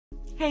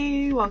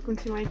Hey, welcome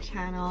to my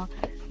channel.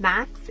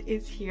 Max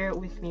is here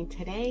with me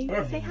today.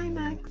 Say hi,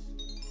 Max.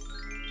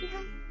 Say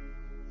hi.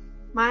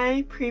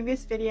 My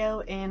previous video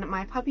in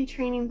my puppy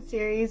training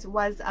series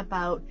was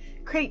about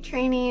crate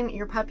training,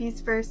 your puppy's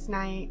first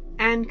night,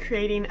 and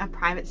creating a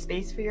private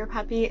space for your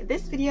puppy.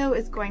 This video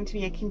is going to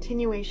be a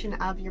continuation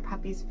of your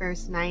puppy's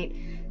first night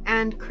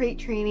and crate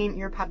training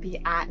your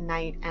puppy at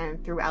night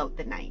and throughout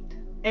the night.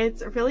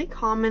 It's really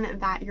common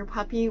that your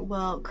puppy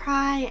will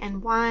cry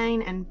and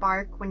whine and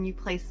bark when you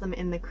place them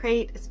in the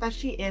crate,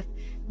 especially if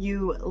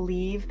you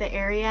leave the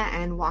area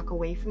and walk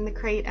away from the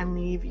crate and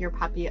leave your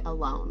puppy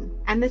alone.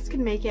 And this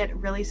can make it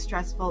really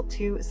stressful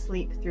to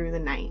sleep through the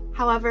night.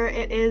 However,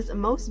 it is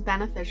most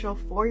beneficial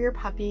for your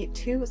puppy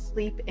to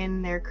sleep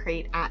in their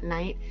crate at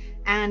night,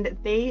 and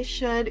they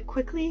should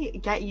quickly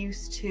get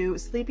used to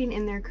sleeping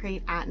in their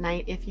crate at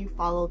night if you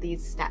follow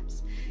these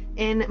steps.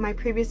 In my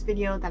previous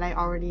video that I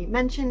already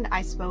mentioned,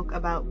 I spoke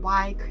about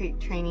why crate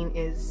training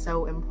is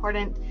so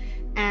important,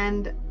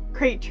 and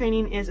crate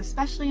training is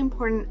especially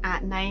important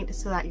at night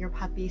so that your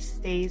puppy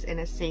stays in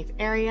a safe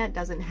area,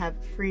 doesn't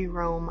have free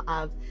roam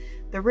of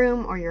the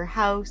room or your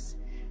house,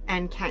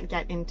 and can't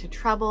get into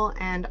trouble.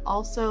 And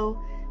also,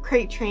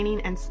 crate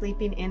training and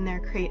sleeping in their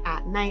crate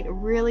at night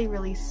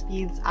really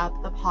speeds up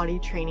the potty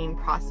training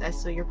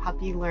process, so your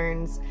puppy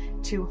learns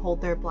to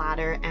hold their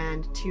bladder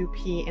and to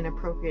pee in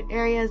appropriate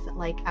areas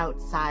like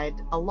outside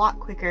a lot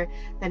quicker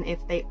than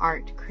if they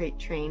aren't crate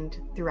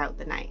trained throughout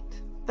the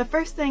night. The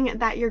first thing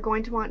that you're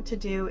going to want to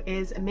do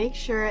is make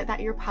sure that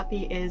your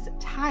puppy is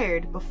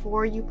tired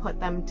before you put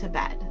them to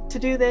bed. To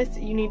do this,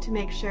 you need to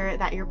make sure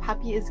that your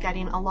puppy is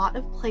getting a lot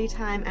of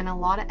playtime and a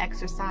lot of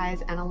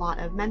exercise and a lot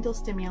of mental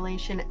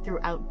stimulation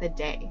throughout the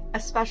day,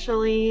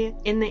 especially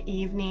in the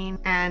evening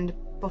and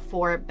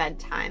before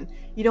bedtime.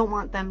 You don't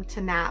want them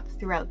to nap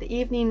throughout the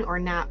evening or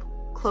nap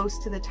close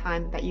to the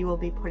time that you will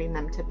be putting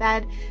them to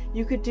bed.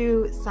 You could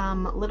do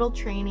some little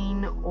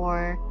training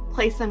or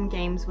play some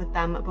games with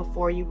them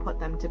before you put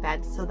them to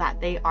bed so that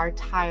they are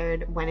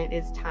tired when it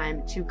is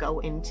time to go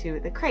into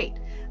the crate.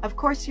 Of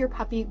course, your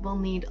puppy will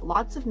need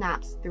lots of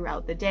naps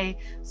throughout the day,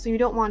 so you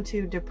don't want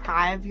to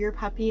deprive your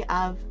puppy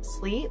of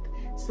sleep.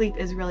 Sleep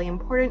is really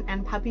important,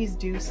 and puppies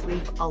do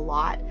sleep a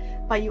lot,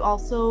 but you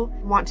also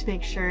want to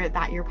make sure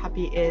that your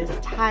puppy is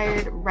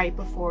tired right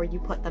before you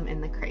put them in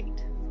the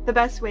crate. The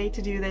best way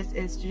to do this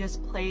is to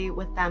just play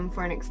with them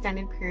for an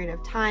extended period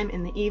of time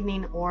in the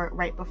evening or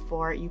right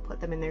before you put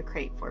them in their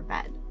crate for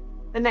bed.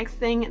 The next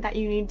thing that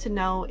you need to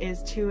know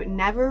is to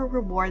never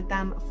reward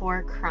them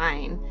for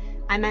crying.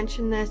 I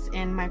mentioned this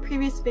in my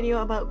previous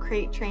video about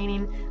crate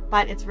training,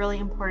 but it's really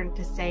important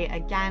to say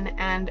again,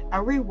 and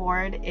a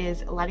reward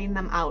is letting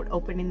them out,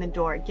 opening the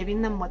door,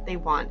 giving them what they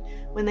want.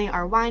 When they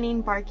are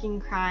whining, barking,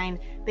 crying,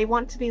 they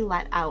want to be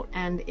let out,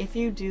 and if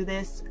you do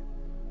this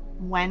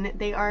when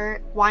they are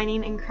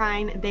whining and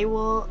crying, they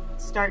will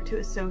start to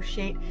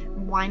associate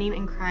whining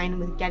and crying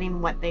with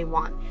getting what they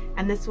want,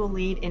 and this will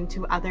lead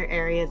into other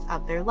areas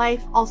of their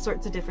life, all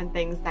sorts of different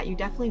things that you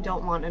definitely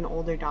don't want an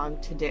older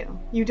dog to do.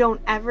 You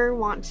don't ever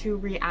want to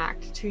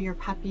react to your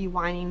puppy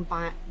whining,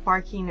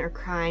 barking, or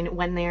crying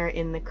when they're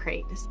in the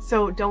crate,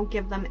 so don't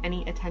give them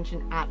any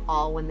attention at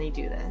all when they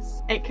do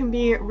this. It can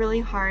be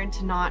really hard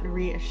to not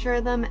reassure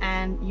them,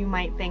 and you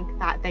might think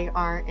that they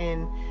are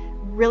in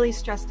really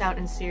stressed out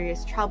and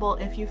serious trouble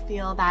if you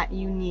feel that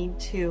you need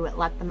to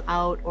let them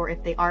out, or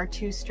if they are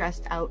too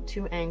stressed out,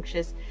 too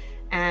anxious,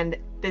 and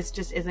this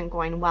just isn't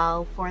going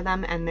well for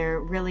them and they're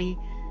really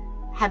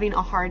having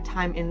a hard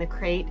time in the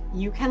crate.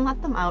 You can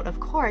let them out, of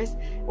course,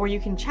 or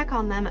you can check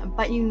on them,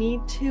 but you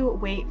need to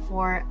wait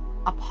for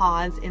a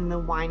pause in the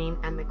whining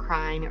and the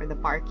crying or the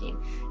barking.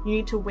 You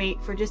need to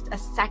wait for just a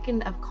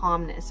second of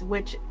calmness,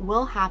 which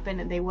will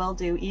happen, they will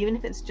do, even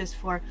if it's just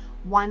for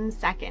 1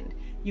 second.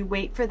 You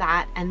wait for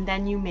that, and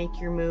then you make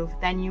your move,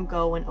 then you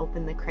go and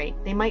open the crate.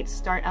 They might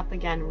start up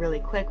again really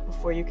quick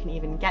before you can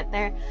even get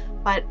there,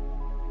 but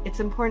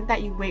it's important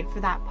that you wait for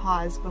that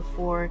pause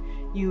before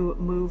you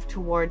move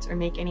towards or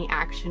make any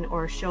action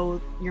or show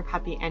your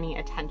puppy any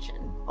attention.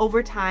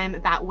 Over time,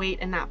 that wait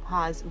and that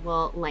pause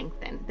will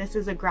lengthen. This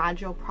is a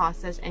gradual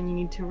process, and you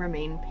need to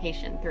remain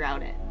patient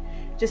throughout it.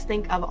 Just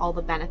think of all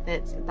the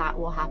benefits that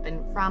will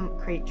happen from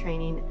crate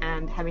training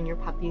and having your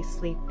puppy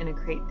sleep in a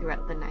crate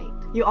throughout the night.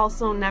 You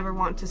also never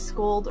want to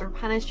scold or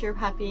punish your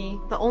puppy.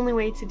 The only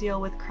way to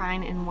deal with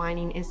crying and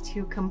whining is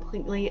to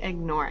completely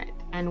ignore it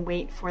and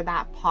wait for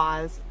that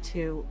pause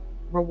to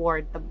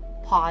reward the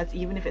pause,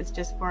 even if it's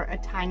just for a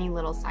tiny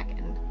little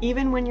second.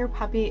 Even when your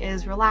puppy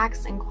is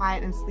relaxed and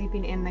quiet and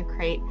sleeping in the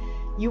crate,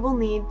 you will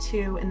need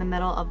to, in the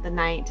middle of the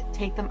night,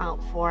 take them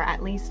out for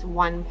at least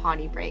one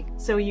potty break.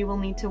 So you will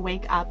need to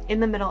wake up in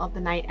the middle of the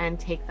night and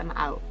take them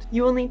out.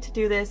 You will need to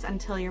do this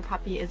until your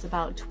puppy is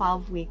about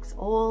 12 weeks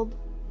old,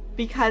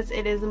 because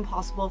it is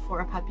impossible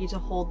for a puppy to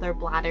hold their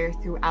bladder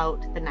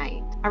throughout the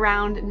night.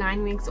 Around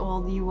 9 weeks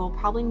old, you will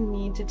probably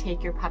need to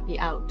take your puppy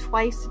out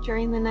twice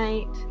during the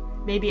night,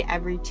 maybe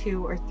every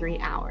 2 or 3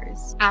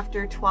 hours.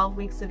 After 12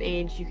 weeks of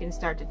age, you can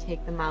start to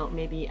take them out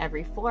maybe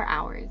every 4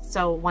 hours.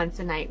 So once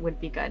a night would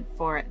be good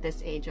for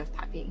this age of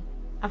puppy.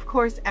 Of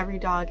course, every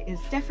dog is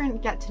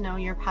different. Get to know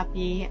your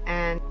puppy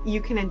and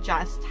you can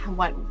adjust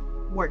what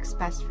works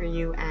best for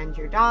you and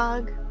your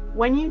dog.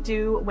 When you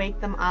do wake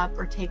them up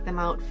or take them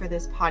out for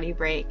this potty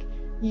break,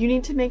 you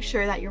need to make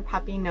sure that your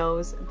puppy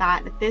knows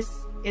that this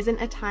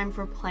isn't a time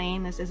for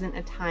playing, this isn't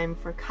a time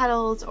for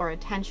cuddles or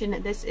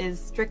attention, this is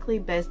strictly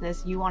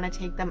business. You want to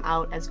take them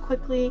out as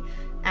quickly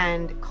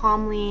and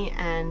calmly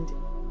and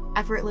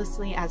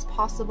effortlessly as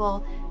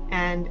possible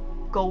and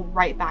go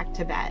right back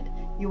to bed.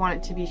 You want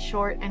it to be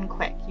short and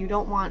quick. You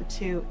don't want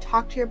to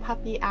talk to your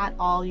puppy at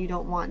all. You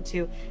don't want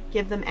to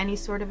give them any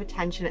sort of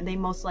attention. They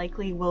most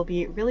likely will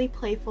be really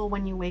playful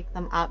when you wake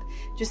them up.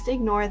 Just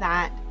ignore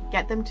that,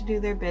 get them to do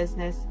their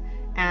business,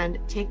 and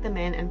take them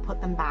in and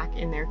put them back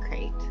in their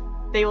crate.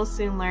 They will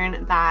soon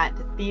learn that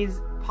these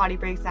potty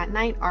breaks at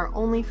night are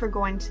only for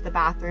going to the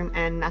bathroom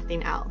and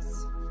nothing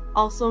else.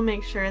 Also,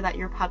 make sure that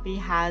your puppy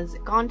has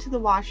gone to the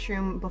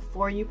washroom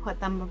before you put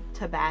them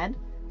to bed,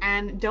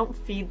 and don't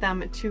feed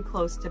them too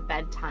close to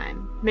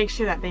bedtime. Make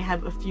sure that they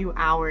have a few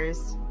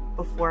hours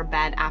before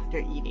bed after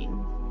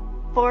eating.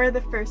 For the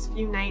first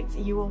few nights,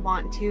 you will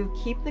want to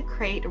keep the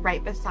crate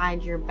right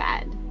beside your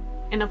bed,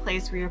 in a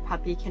place where your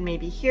puppy can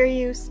maybe hear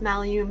you,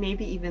 smell you,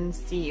 maybe even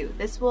see you.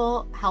 This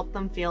will help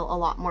them feel a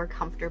lot more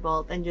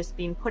comfortable than just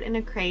being put in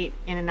a crate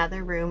in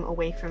another room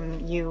away from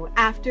you.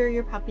 After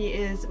your puppy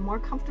is more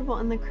comfortable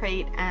in the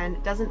crate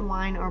and doesn't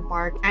whine or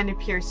bark and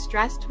appears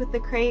stressed with the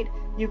crate,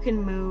 you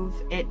can move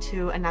it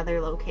to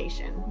another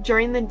location.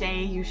 During the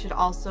day, you should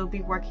also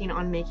be working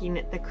on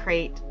making the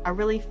crate a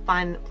really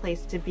fun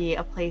place to be,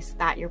 a place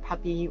that your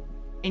puppy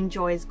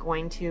enjoys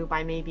going to,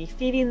 by maybe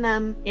feeding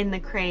them in the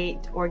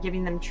crate or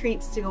giving them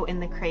treats to go in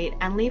the crate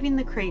and leaving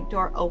the crate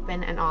door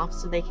open and off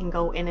so they can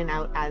go in and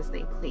out as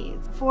they please.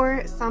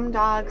 For some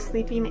dogs,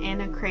 sleeping in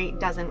a crate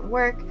doesn't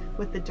work.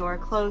 With the door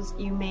closed,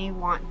 you may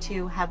want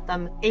to have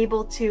them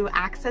able to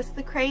access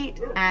the crate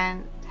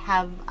and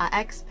have an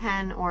X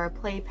pen or a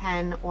play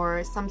pen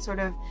or some sort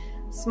of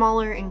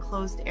smaller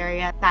enclosed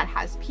area that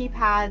has pee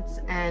pads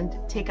and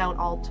take out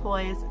all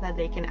toys that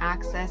they can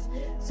access,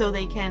 so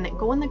they can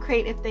go in the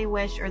crate if they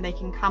wish, or they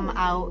can come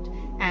out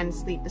and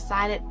sleep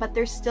beside it, but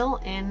they're still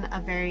in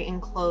a very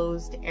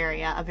enclosed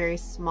area, a very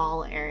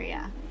small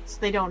area, so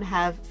they don't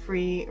have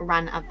free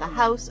run of the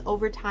house.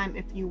 Over time,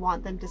 if you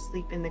want them to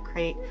sleep in the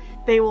crate,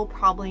 they will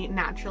probably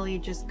naturally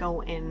just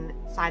go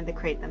inside the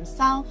crate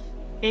themselves.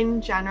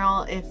 In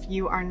general, if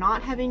you are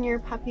not having your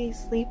puppy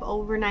sleep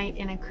overnight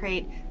in a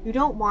crate, you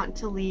don't want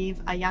to leave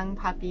a young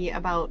puppy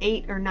about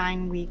 8 or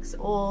 9 weeks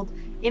old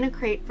in a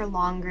crate for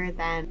longer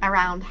than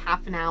around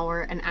half an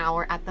hour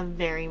at the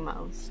very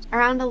most.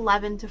 Around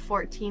 11 to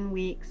 14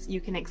 weeks, you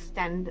can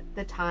extend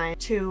the time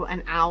to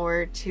an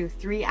hour to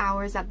 3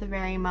 hours at the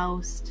very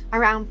most.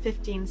 Around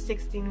 15,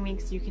 16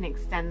 weeks, you can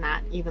extend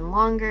that even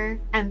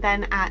longer. And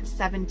then at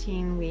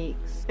 17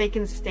 weeks, they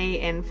can stay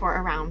in for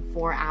around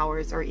 4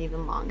 hours or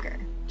even longer.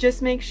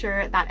 Just make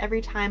sure that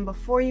every time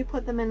before you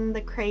put them in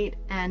the crate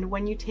and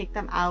when you take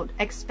them out,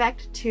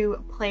 expect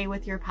to play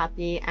with your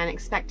puppy and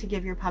expect to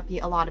give your puppy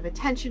a lot of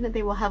attention.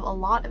 They will have a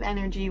lot of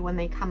energy when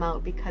they come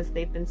out because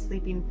they've been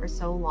sleeping for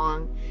so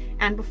long.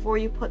 And before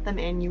you put them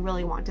in, you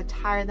really want to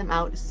tire them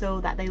out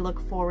so that they look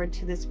forward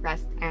to this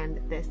rest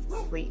and this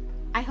sleep.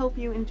 I hope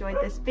you enjoyed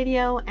this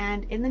video,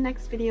 and in the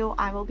next video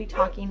I will be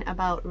talking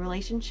about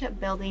relationship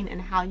building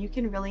and how you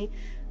can really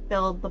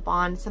build the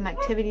bond, some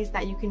activities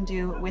that you can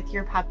do with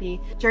your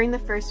puppy during the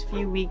first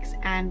few weeks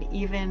and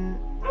even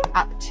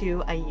up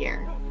to a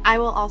year. I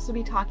will also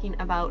be talking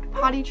about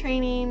potty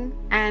training,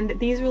 and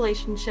these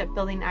relationship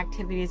building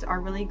activities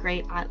are really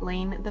great at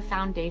laying the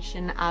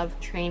foundation of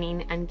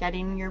training and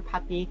getting your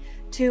puppy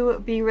to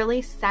be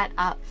really set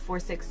up for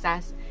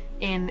success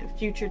in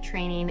future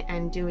training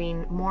and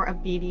doing more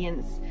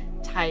obedience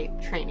type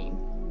training.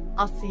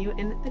 I'll see you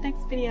in the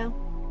next video.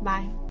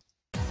 Bye.